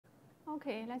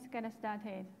Okay, let's get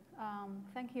started.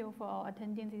 Thank you for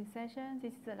attending this session.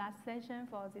 This is the last session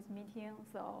for this meeting.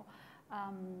 So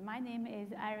my name is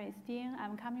Iris Ding.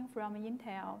 I'm coming from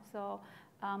Intel. So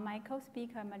my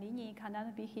co-speaker Malini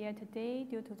cannot be here today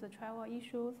due to the travel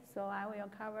issues. So I will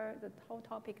cover the whole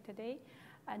topic today.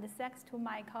 And thanks to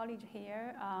my colleague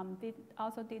here,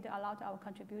 also did a lot of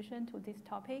contribution to this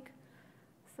topic.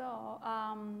 So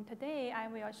today I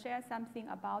will share something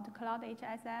about Cloud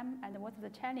HSM and what's the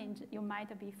challenge you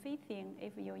might be facing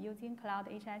if you're using Cloud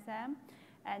HSM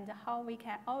and how we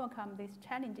can overcome these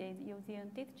challenges using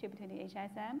distributed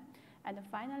HSM. And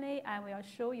finally, I will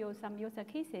show you some user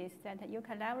cases that you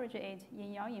can leverage it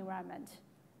in your environment.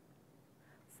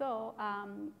 So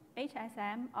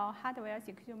HSM or hardware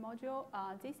security module,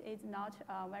 this is not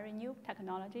a very new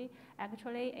technology.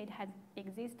 Actually, it has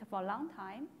existed for a long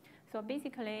time. So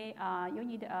basically, you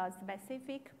need a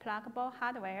specific pluggable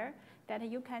hardware that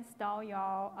you can store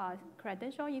your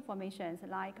credential information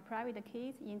like private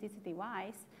keys in this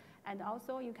device. And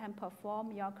also, you can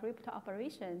perform your crypto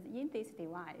operations in this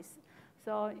device.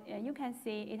 So you can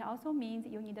see it also means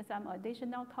you need some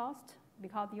additional cost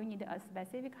because you need a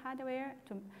specific hardware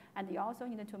and you also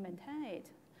need to maintain it.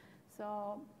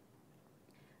 So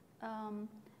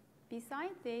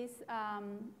besides this,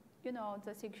 you know,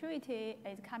 the security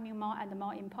is becoming more and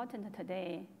more important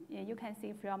today. You can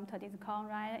see from today's con,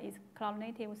 right, is cloud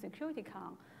native security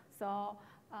con. So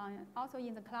also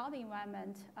in the cloud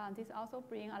environment, this also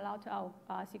brings a lot of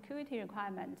security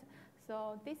requirements.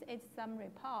 So this is some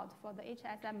report for the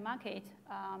HSM market.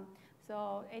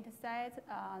 So it says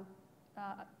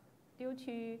due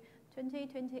to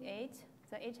 2028,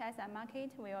 the HSM market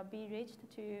will be reached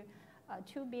to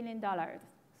 $2 billion.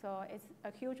 So it's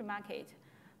a huge market.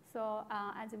 So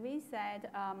as we said,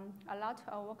 a lot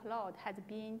of workload has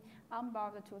been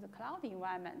onboarded to the cloud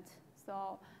environment.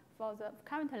 So for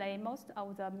currently, most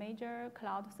of the major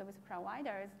cloud service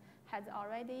providers has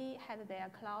already had their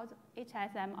cloud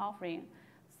HSM offering.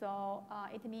 So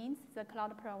it means the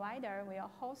cloud provider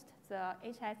will host the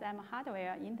HSM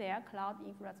hardware in their cloud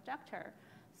infrastructure.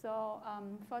 So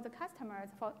for the customers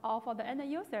or for the end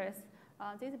users,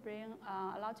 this brings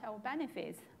a lot of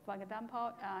benefits. For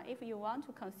example, if you want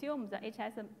to consume the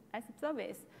HSM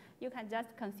service, you can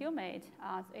just consume it.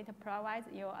 It provides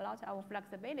you a lot of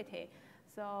flexibility.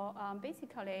 So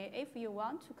basically, if you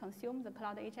want to consume the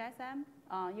cloud HSM,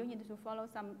 you need to follow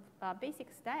some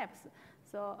basic steps.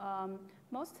 So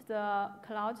most of the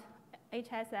cloud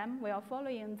HSM will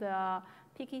following the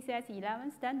PKCS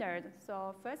 11 standard.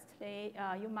 So firstly,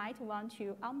 you might want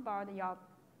to onboard your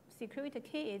security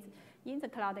keys in the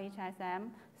cloud HSM.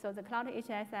 So the cloud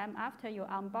HSM, after you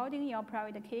onboarding your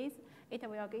private keys, it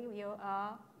will give you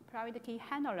a private key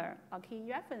handler, a key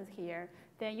reference here.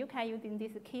 Then you can use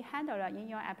this key handler in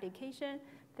your application.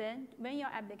 Then when your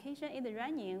application is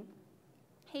running,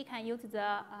 he can use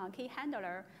the key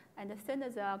handler and send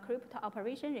the crypto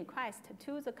operation request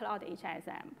to the cloud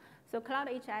HSM. So cloud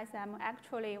HSM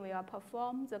actually will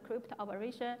perform the crypto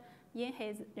operation in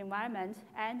his environment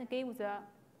and give the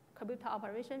crypto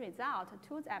operation result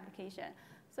to the application.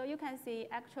 So you can see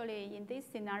actually in this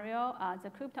scenario, the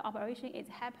crypto operation is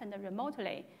happened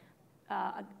remotely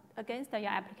against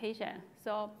your application.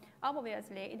 So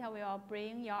obviously, it will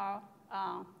bring your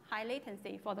high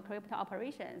latency for the crypto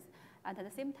operations. At the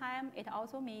same time, it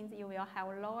also means you will have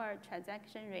lower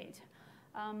transaction rate.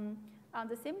 At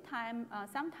the same time,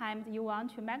 sometimes you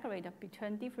want to migrate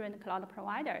between different cloud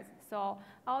providers. So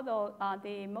although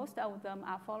most of them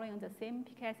are following the same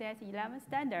PKCS 11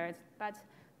 standards, but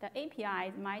the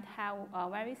APIs might have a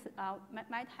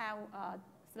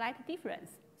slight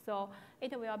difference. So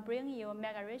it will bring you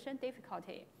migration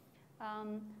difficulty.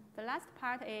 The last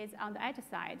part is on the edge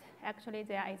side. Actually,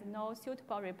 there is no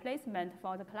suitable replacement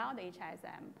for the cloud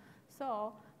HSM.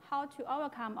 So how to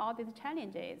overcome all these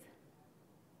challenges?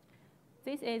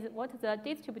 This is what the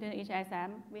distributed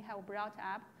HSM we have brought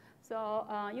up. So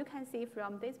you can see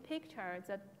from this picture,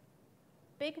 the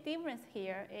big difference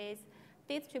here is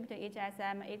distributed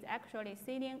HSM is actually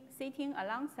sitting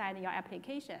alongside your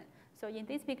application. So in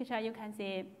this picture, you can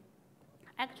see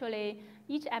actually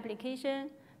each application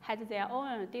has their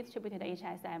own distributed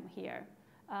HSM here.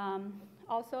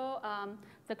 Also,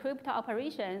 the crypto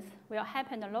operations will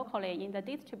happen locally in the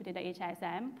distributed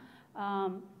HSM.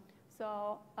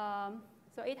 So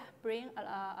it brings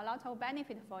a lot of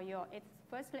benefit for you.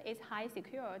 Firstly, it's high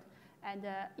secured, and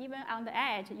even on the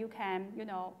edge, you can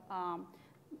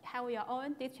have your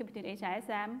own distributed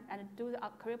HSM and do the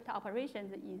crypto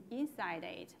operations inside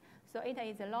it. So it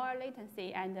is lower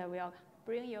latency and will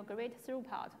bring you great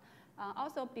throughput.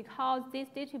 Also, because this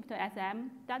distributed SM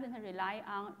doesn't rely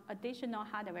on additional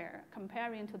hardware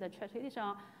comparing to the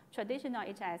traditional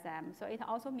HSM, so it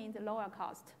also means lower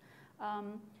cost.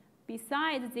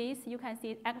 Besides this, you can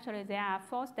see actually there are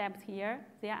 4 steps here.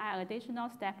 There are additional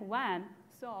step 1.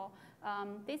 So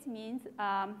this means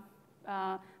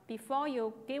before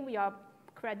you give your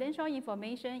credential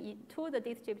information to the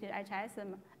distributed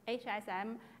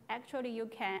HSM, actually you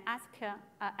can ask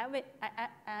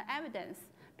evidence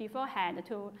beforehand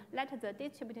to let the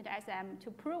distributed SM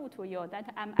to prove to you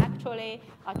that I'm actually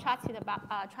a trusted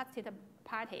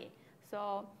party.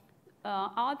 So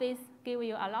all this give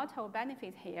you a lot of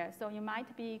benefits here. So you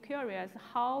might be curious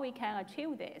how we can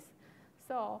achieve this.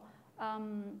 So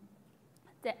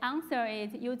the answer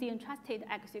is using trusted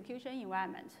execution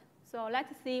environment. So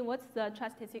let's see what's the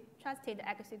trusted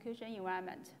execution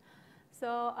environment.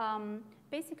 So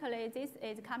basically, this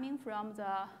is coming from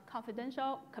the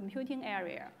confidential computing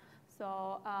area.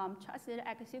 So trusted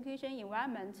execution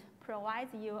environment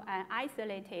provides you an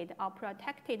isolated or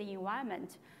protected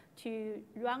environment to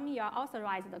run your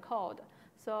authorized code.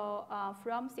 So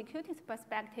from security's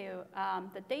perspective,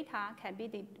 the data can be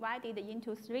divided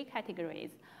into 3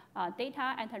 categories: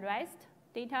 data at rest,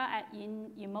 data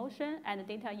in motion, and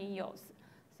data in use.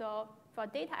 So for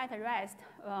data at rest,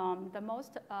 the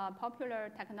most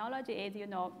popular technology is,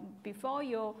 before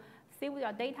you save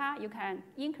your data, you can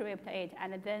encrypt it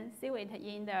and then save it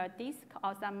in the disk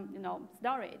or some,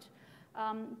 storage.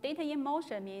 Data in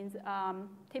motion means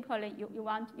typically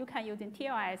you can use in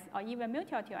TLS or even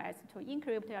mutual TLS to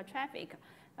encrypt your traffic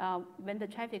when the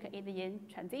traffic is in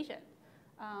transition.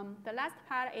 The last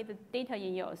part is data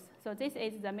in use. So this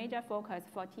is the major focus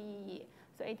for TEE.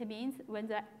 So it means when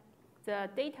the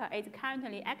data is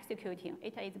currently executing,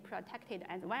 it is protected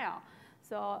as well.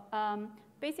 So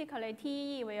basically,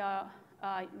 TEE will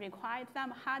require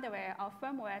some hardware or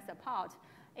firmware support.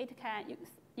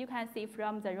 You can see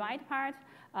from the right part,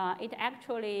 it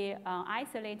actually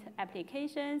isolates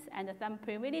applications and some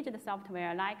privileged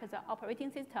software like the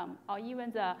operating system or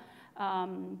even the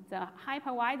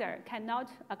hypervisor cannot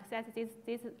access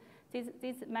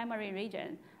this memory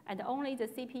region, and only the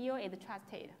CPU is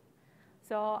trusted.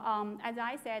 So as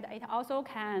I said, it also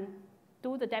can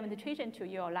do the demonstration to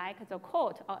you like the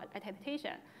code or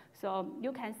attestation. So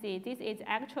you can see this is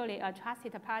actually a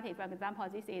trusted party. For example,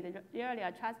 this is really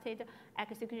a trusted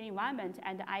execution environment,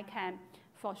 and I can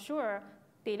for sure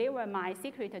deliver my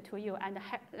secret to you and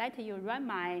let you run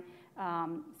my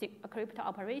crypto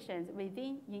operations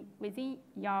within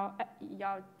your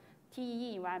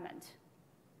TEE environment.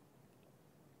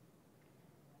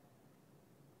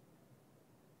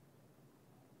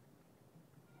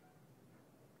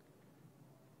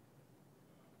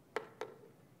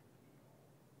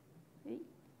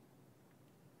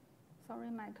 Sorry,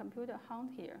 my computer hung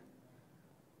here.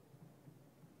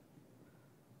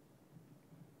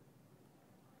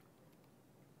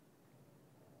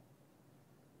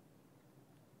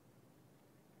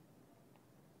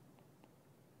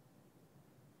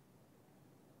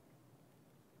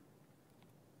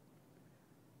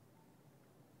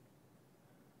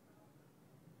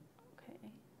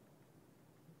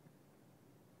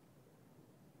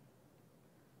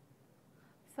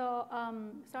 So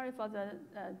sorry for the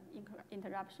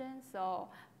interruption. So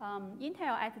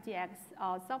Intel SGX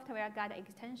software guide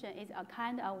extension is a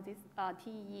kind of this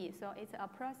TEE. So it's a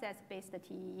process-based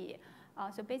TEE.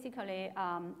 So basically,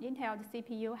 Intel's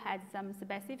CPU has some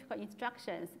specific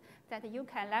instructions that you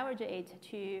can leverage it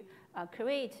to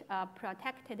create a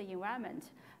protected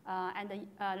environment and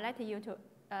let you to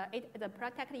the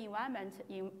protected environment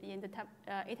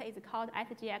it is called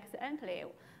SGX enclave.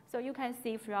 So you can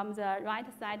see from the right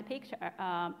side picture,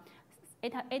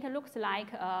 it looks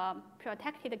like a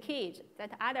protected cage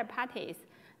that other parties,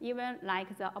 even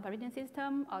like the operating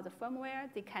system or the firmware,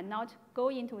 they cannot go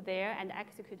into there and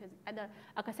execute and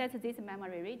access this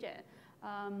memory region.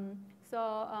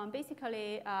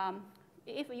 Basically,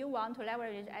 if you want to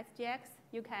leverage SGX,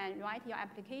 you can write your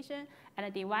application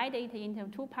and divide it into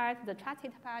 2 parts, the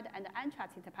trusted part and the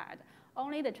untrusted part.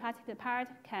 Only the trusted part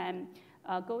can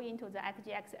go into the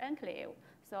SGX enclave.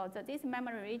 So this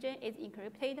memory region is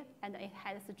encrypted and it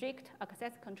has strict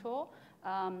access control.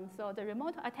 So the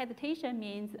remote attestation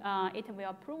means it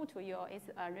will prove to you it's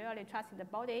a really trusted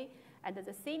body. And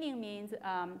the sealing means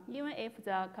even if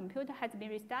the computer has been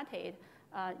restarted,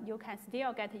 you can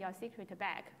still get your secret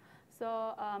back.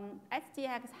 So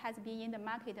SGX has been in the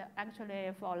market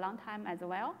actually for a long time as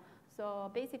well.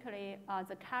 So basically,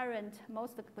 the current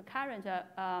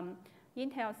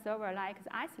Intel server like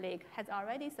the Ice Lake has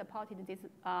already supported this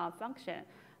function.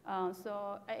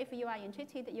 So if you are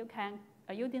interested, you can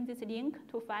using this link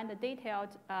to find the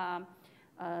detailed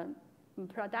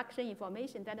production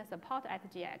information that support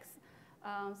SGX.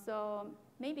 So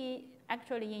maybe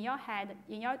actually in your head,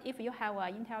 if you have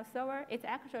an Intel server, it's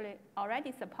actually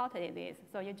already supported this.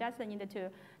 So you just need to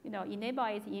enable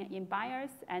it in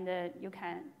BIOS, and you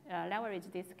can leverage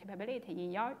this capability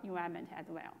in your environment as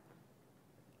well.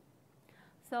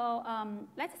 So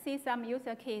let's see some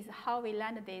user case how we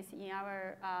land this in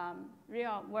our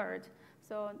real world.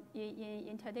 So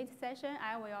in today's session,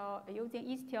 I will using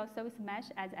Istio service mesh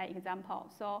as an example.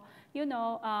 So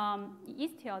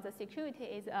Istio, the security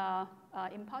is an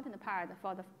important part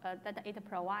for that it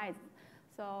provides.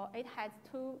 So it has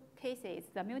two cases,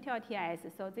 the multi-TS.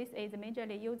 So this is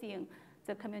majorly using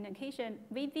the communication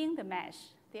within the mesh.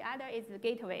 The other is the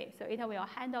gateway. So it will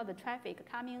handle the traffic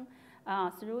coming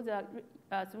through the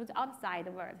outside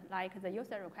world, like the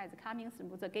user request coming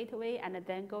through the gateway and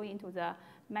then go into the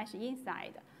mesh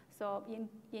inside. So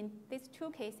in these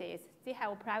two cases, they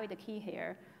have a private key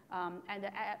here. And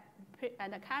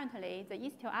currently, the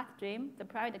Istio upstream, the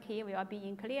private key will be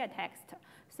in clear text.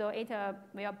 So it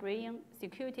will bring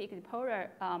security exposure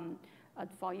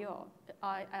for you,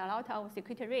 a lot of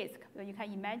security risk. So you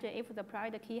can imagine if the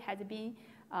private key has been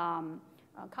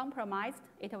compromised,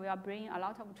 it will bring a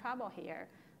lot of trouble here.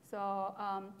 So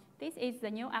this is the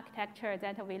new architecture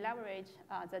that we leverage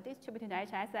the distributed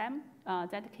HSM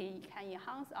that can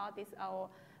enhance all these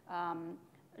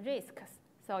risks.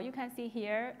 So you can see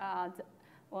here,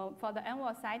 for the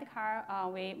Envoy sidecar,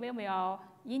 we will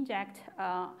inject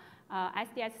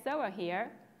SDS server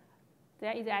here.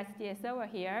 There is an SDS server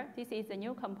here. This is a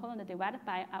new component developed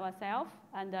by ourselves.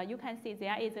 And you can see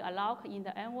there is a lock in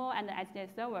the Envoy and the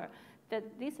SDS server.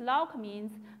 This lock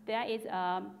means there is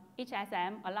a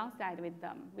HSM alongside with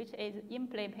them, which is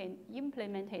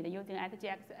implemented using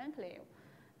SGX enclave.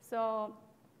 So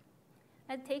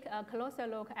let's take a closer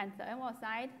look at the Envoy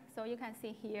side. So you can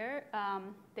see here,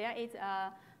 there is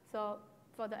so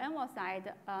for the Envoy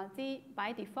side, they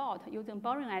by default using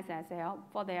boring SSL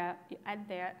for their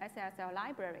SSL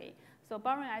library. So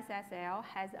boring SSL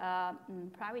has a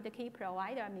private key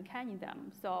provider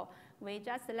mechanism. So we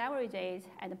just leverage it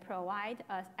and provide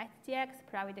a SGX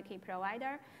private key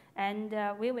provider, and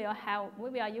we will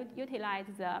utilize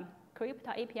the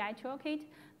Crypto API toolkit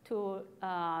to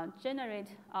generate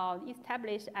or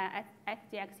establish an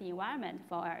SGX environment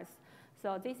for us.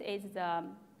 So this is the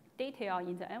detail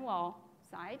in the Envoy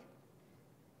side.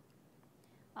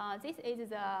 This is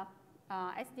the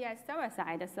SDS server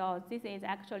side. So this is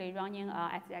actually running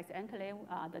SGX enclave.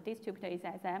 The distributed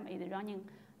HSM is running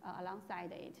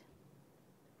alongside it.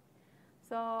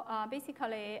 So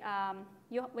basically,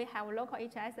 we have local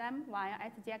HSM via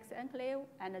SGX enclave,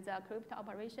 and the crypto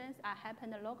operations are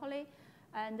happening locally,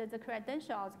 and the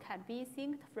credentials can be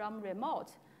synced from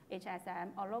remote HSM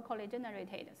or locally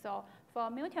generated. So for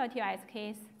multi-TLS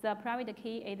case, the private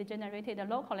key is generated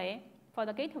locally. For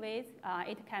the gateways,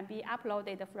 it can be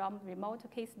uploaded from remote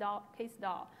key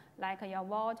store, like your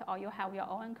vault, or you have your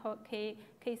own key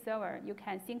server. You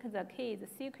can sync the keys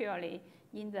securely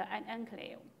in the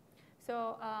enclave.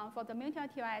 So for the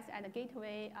multi-TLS and the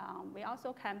gateway, we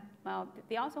also can,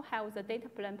 they also have the data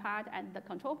plane part and the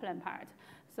control plane part.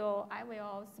 So I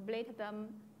will split them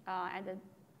and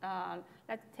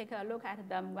let's take a look at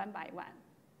them one by one.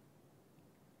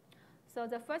 So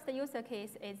the first user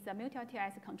case is the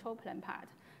multi-TLS control plane part.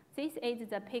 This is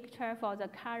the picture for the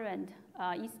current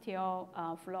Istio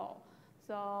flow.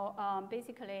 So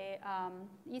basically,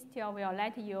 Istio will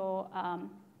let you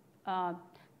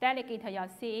delegate your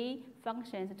CA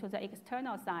functions to the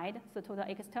external side, so to the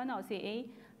external CA.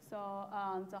 So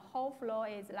the whole flow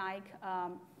is like,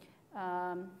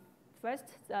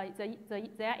 first,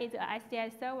 there is an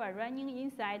SDS server running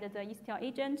inside the Istio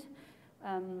agent.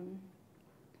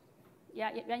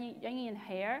 Running in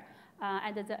here,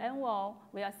 and the Envoy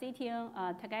we are sitting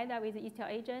together with the Istio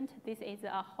agent. This is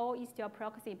a whole Istio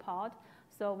proxy pod.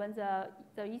 So when the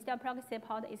Istio proxy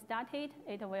pod is started,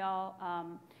 it will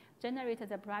generate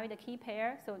the private key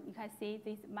pair. So you can see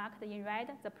this marked in red.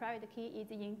 The private key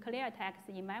is in clear text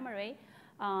in memory.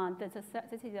 This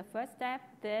is the first step.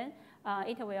 Then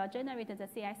it will generate the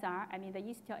CSR. I mean, the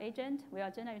Istio agent will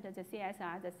generate the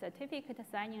CSR, the certificate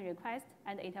signing request,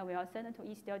 and it will send it to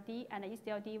Istio D, and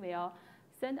Istio D will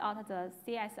send out the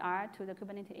CSR to the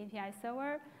Kubernetes API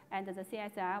server, and the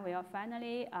CSR will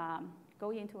finally go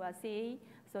into a CA.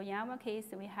 So in our case,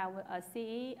 we have a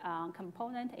CA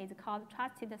component. It's called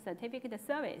Trusted Certificate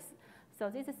Service. So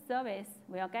this service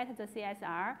will get the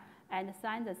CSR and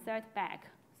sign the cert back.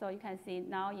 So you can see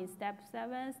now in step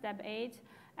 7, step 8,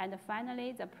 and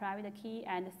finally the private key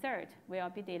and cert will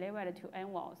be delivered to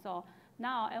Envoy. So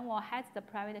now env has the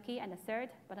private key and the cert,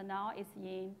 but now it's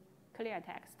in clear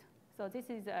text. So this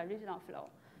is the original flow.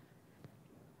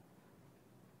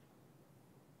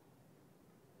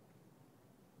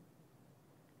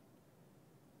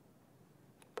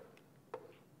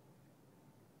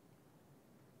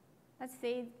 Let's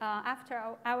see, after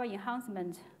our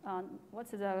enhancement,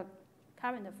 what's the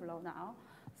current flow now?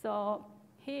 So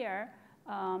here,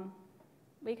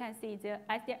 we can see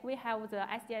we have the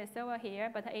SDI server here,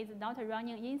 but it's not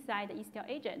running inside the ESTL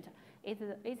agent.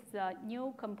 It's the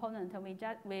new component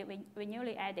we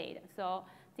newly added. So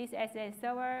this SDI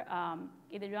server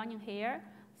is running here.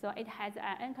 So it has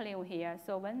an enclave here.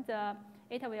 So when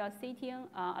it will sitting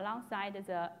alongside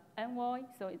the envoy,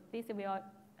 so this will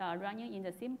running in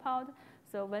the SIM pod.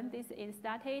 So when this is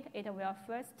started, it will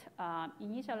first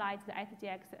initialize the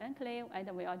SGX enclave and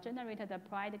will generate the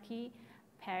private key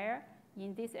pair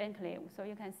in this enclave. So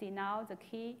you can see now the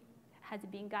key has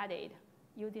been guarded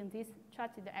using this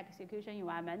trusted execution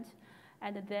environment.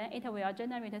 And then it will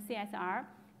generate a CSR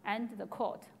and the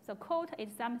code. So code is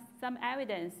some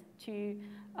evidence to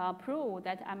prove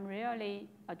that I'm really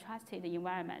a trusted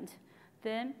environment.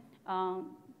 Then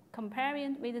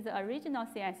comparing with the original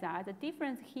CSR, the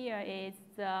difference here is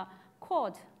the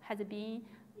code has been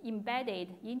embedded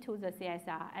into the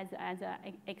CSR as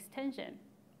an extension.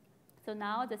 So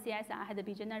now the CSR has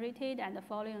been generated and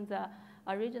following the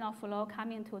original flow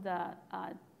coming to the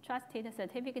trusted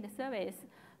certificate service.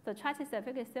 The trusted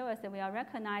certificate service will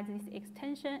recognize this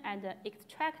extension and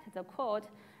extract the code,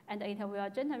 and it will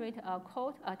generate a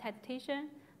code attestation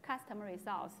custom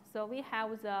results. So we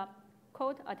have the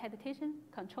code attestation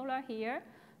controller here.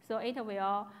 So it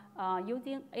will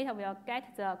get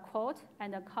the code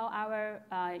and call our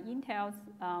Intel's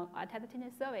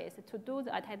attestation service to do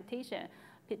the attestation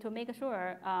to make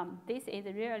sure this is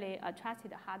really a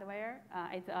trusted hardware.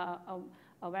 It's a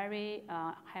very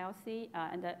healthy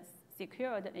and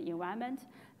secured environment.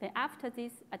 Then after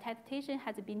this attestation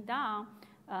has been done,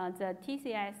 the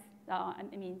TCS,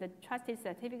 the trusted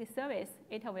certificate service,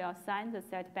 it will sign the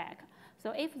cert back.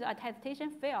 So if the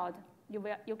attestation failed,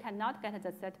 you cannot get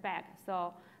the cert back.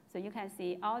 So you can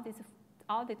see all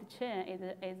this chain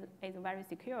is very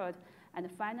secured. And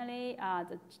finally,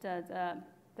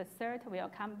 the cert will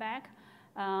come back.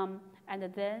 And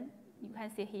then you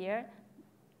can see here,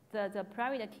 the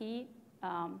private key,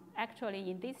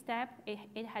 actually in this step,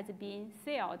 it has been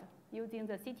sealed using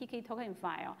the CTK token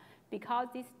file because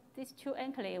these two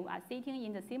enclaves are sitting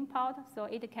in the SIM pod, so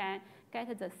it can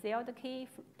get the sealed key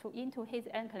into his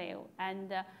enclave.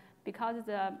 And because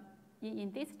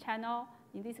in this channel,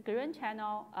 in this green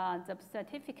channel, the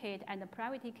certificate and the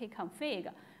private key config,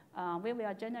 we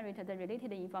will generate the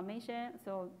related information.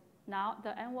 So now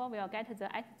the envoy will get the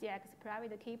SGX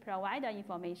private key provider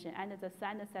information and the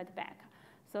signed set back.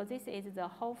 So this is the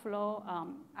whole flow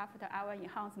after our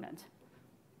enhancement.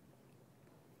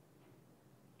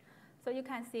 So you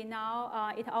can see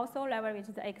now it also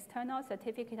leverages the external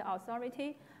certificate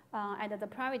authority, and the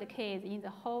private key is in the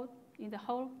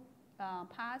whole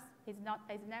path is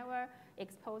never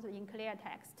exposed in clear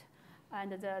text,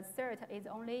 and the cert is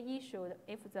only issued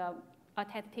if the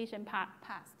attestation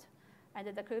passed, and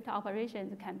the crypto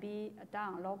operations can be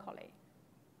done locally.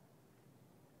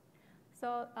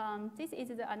 So this is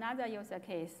another user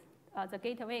case, the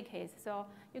gateway case. So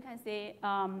you can see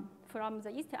from the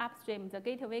east upstream, the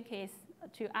gateway case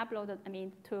to upload,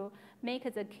 to make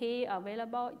the key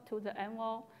available to the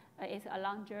envoy is a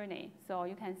long journey. So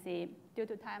you can see, due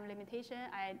to time limitation,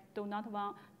 I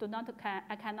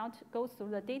cannot go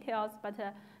through the details. But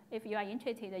if you are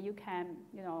interested, you can,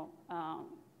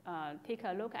 take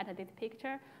a look at this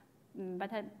picture.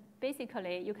 But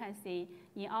basically, you can see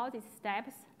in all these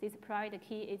steps, this private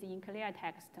key is in clear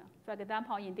text. For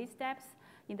example, in these steps,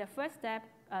 in the first step,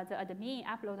 the admin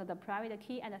uploaded the private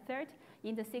key, and the third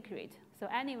in the secret. So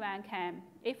anyone can,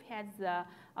 if he has the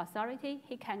authority,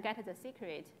 he can get the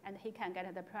secret and he can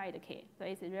get the private key. So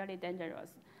it's really dangerous.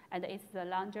 And it's the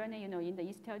long journey, in the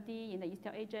ESTLD, in the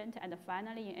ESTL agent, and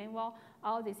finally in envoy,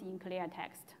 all this in clear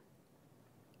text.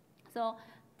 So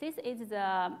this is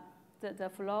the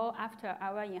flow after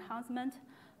our enhancement.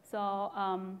 So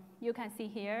you can see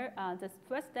here, the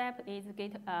first step is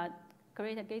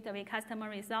create a gateway customer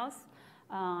resource,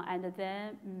 and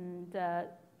then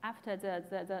after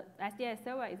the SDI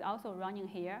server is also running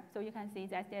here. So you can see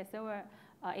the SDI server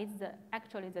is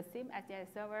actually the same SDI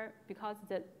server because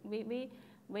we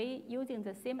using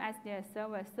the same SDI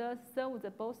server serve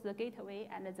both the gateway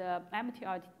and the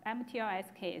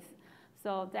MTLS case.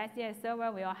 So the SDI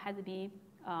server has been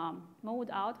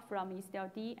moved out from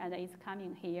ESTLD and it's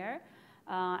coming here.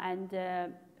 And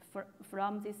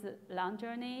from this long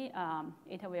journey,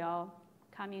 it will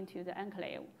come into the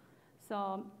enclave.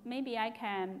 So maybe I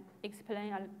can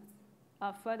explain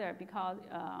further because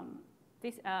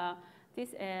this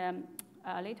is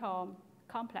a little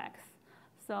complex.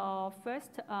 So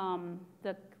first,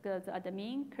 the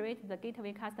admin creates the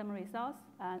gateway customer resource,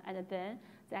 and then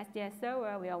the SGX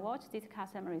server will watch this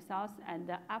customer resource,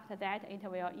 and after that, it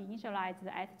will initialize the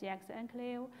SGX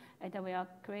enclave. It will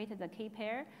create the key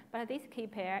pair, but this key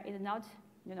pair is not,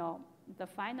 the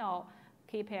final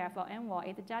key pair for Envoy.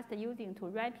 It's just using to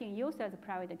wrapping user's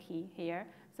private key here.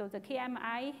 So the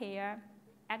KMI here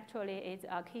actually is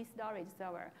a key storage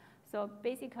server. So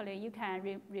basically, you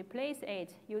can replace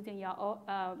it using your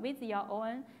with your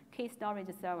own key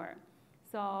storage server.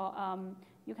 So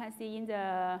you can see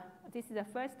this is the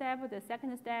first step, the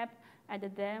second step, and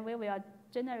then we will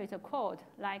generate a code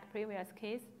like previous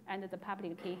case and the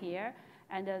public key here.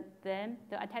 And then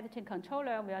the attestation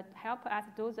controller will help us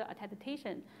do the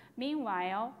attestation.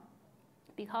 Meanwhile,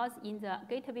 because in the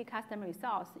gateway customer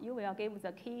resource, you will give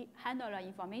the key handler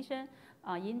information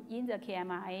in the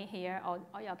KMI here or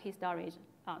your key storage.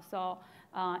 So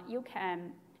you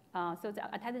can, so the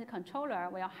attestation controller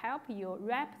will help you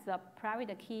wrap the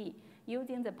private key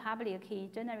using the public key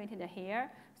generated here.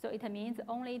 So it means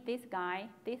only this guy,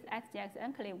 this SGX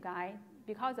enclave guy,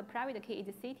 because the private key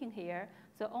is sitting here,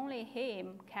 so only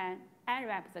him can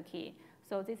unwrap the key.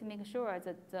 So this makes sure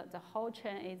that the whole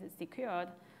chain is secured.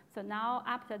 So now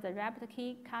after the wrapped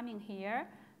key coming here,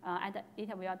 and it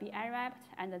will be unwrapped,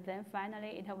 and then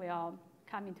finally it will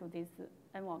come into this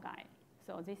Envoy guide.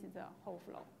 So this is the whole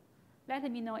flow. Let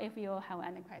me know if you have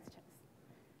any questions.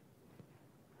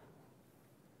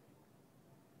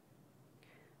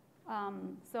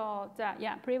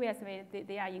 Previously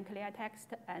they are in clear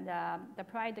text, and the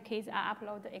private keys are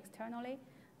uploaded externally.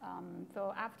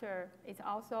 So after it's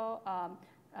also,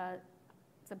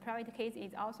 the private keys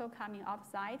is also coming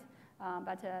outside,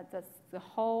 but the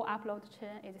whole upload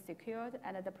chain is secured,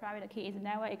 and the private key is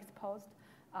never exposed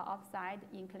outside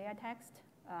in clear text.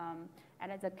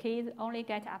 And the keys only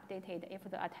get updated if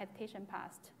the attestation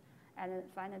passed, and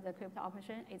finally the crypto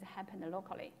operation is happened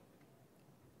locally.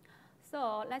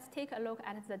 So let's take a look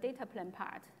at the data plane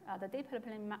part. The data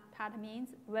plane part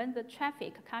means when the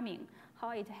traffic coming,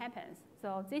 how it happens.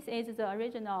 So this is the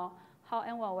original how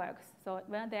Envoy works. So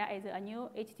when there is a new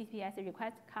HTTPS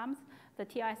request comes, the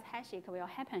TLS hashing will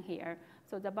happen here.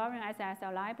 So the boring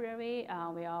SSL library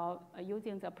will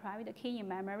using the private key in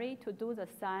memory to do the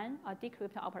sign or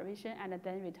decrypt operation and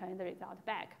then return the result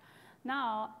back.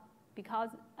 Now, because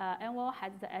Envoy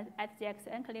has the SGX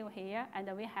enclave here, and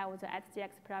we have the SGX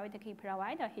private key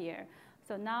provider here.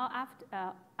 So now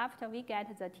after we get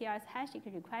the TLS hashing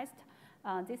request,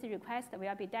 this request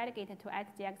will be delegated to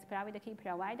SGX private key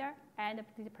provider, and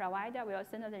this provider will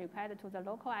send the request to the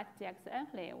local SGX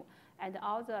enclave, and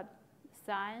all the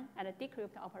sign and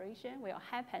decrypt operation will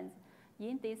happen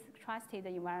in this trusted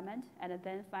environment, and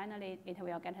then finally it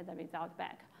will get the result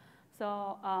back.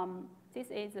 So this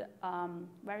is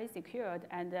very secured,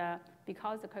 and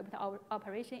because the crypto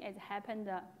operation is happened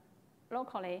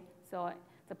locally, so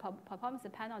the performance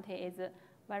penalty is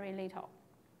very little.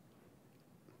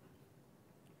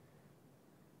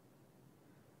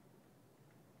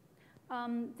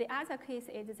 The other case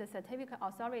is the certificate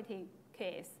authority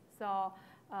case. So,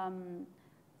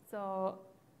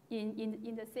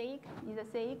 in the CE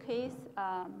case,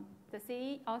 the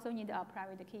CE also need a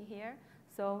private key here.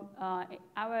 So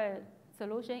our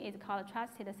solution is called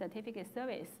Trusted Certificate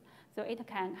Service. So it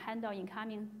can handle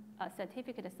incoming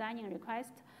certificate signing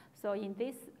request. So in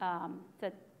this,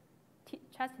 the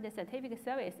Trusted Certificate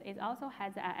Service, it also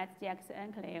has an SGX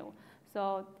enclave.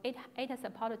 So it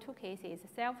supports two cases,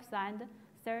 self-signed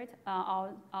cert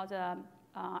or the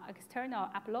external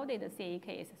uploaded CE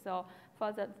case. So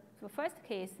for the first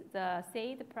case, the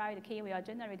CE private key will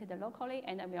generate locally,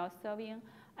 and we are serving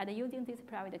and using this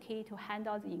private key to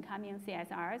handle the incoming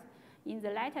CSRs. In the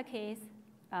latter case,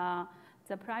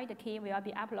 the private key will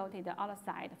be uploaded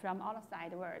outside from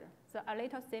outside world. So a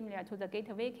little similar to the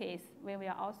gateway case, we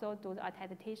will also do the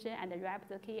attestation and wrap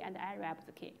the key and unwrap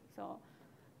the key. So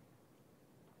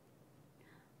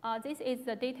this is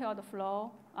the detailed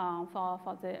flow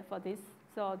for this.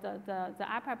 So the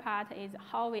upper part is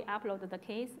how we upload the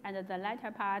case, and the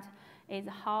latter part is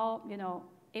how,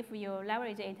 if you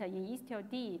leverage it in Istio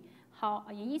D, how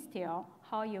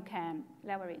you can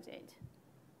leverage it.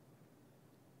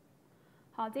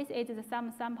 This is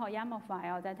some sample YAML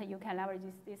file that you can leverage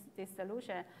this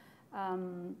solution.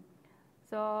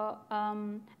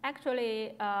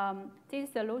 Actually, this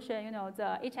solution,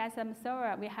 the HSM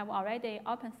server, we have already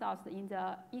open sourced in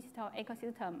the Istio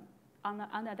ecosystem on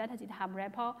the data GitHub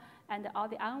repo, and all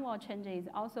the onward changes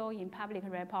also in public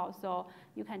repo. So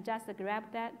you can just grab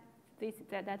that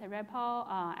data repo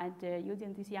and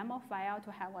using this YAML file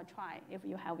to have a try if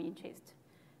you have interest.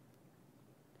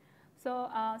 So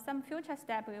some future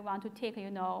steps we want to take,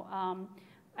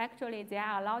 actually there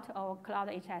are a lot of cloud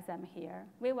HSM here.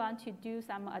 We want to do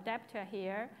some adapter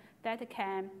here that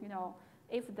can,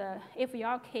 if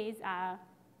your keys are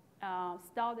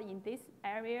stored in this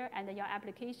area and your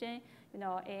application,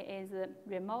 is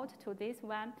remote to this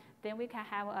one, then we can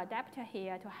have an adapter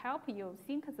here to help you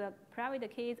sync the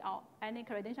private keys or any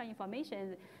credential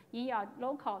information in your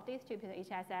local distributed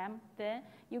HSM. Then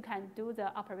you can do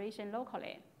the operation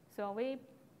locally. So we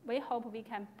hope we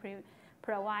can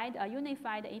provide a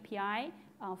unified API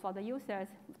for the users.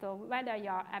 So whether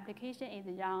your application is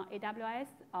on AWS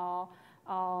or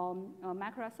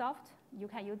Microsoft, you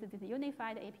can use this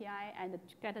unified API and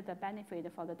get the benefit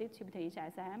for the distributed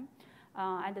HSM.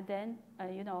 And then,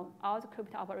 all the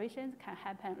crypto operations can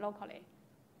happen locally.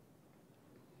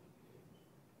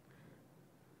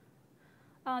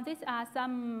 These are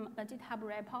some GitHub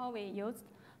repo we used.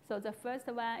 So the first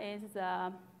one is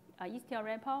the Istio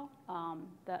repo.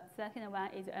 The second one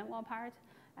is the NWO part.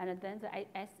 And then the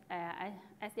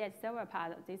SES server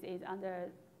part. This is under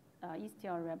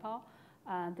Istio repo.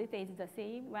 This is the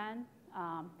C one.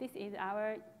 This is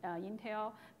our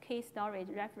Intel key storage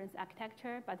reference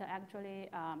architecture, but actually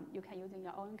you can use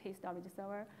your own key storage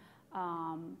server.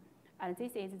 And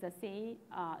this is the C.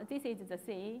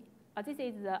 This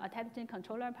is the attention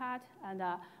controller part, and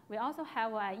we also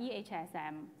have an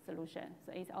eHSM solution.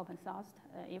 So it's open source.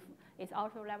 If it's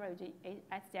also leveraging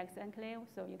SGX enclave,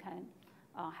 so you can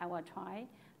have a try.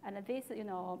 And this,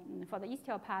 for the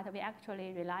Istio part, we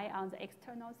actually rely on the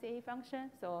external C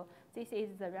function. So this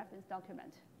is the reference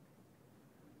document.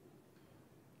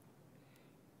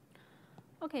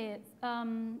 Okay,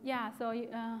 so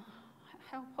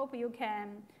hope you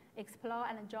can explore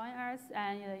and join us.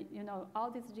 And all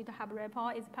this GitHub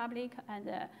repo is public. And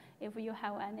if you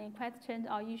have any questions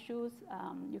or issues,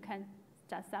 you can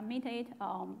just submit it.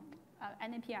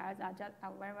 Any PRs are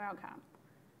very welcome.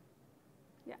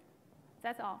 Yeah,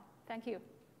 that's all. Thank you.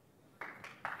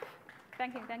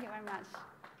 Thank you very much.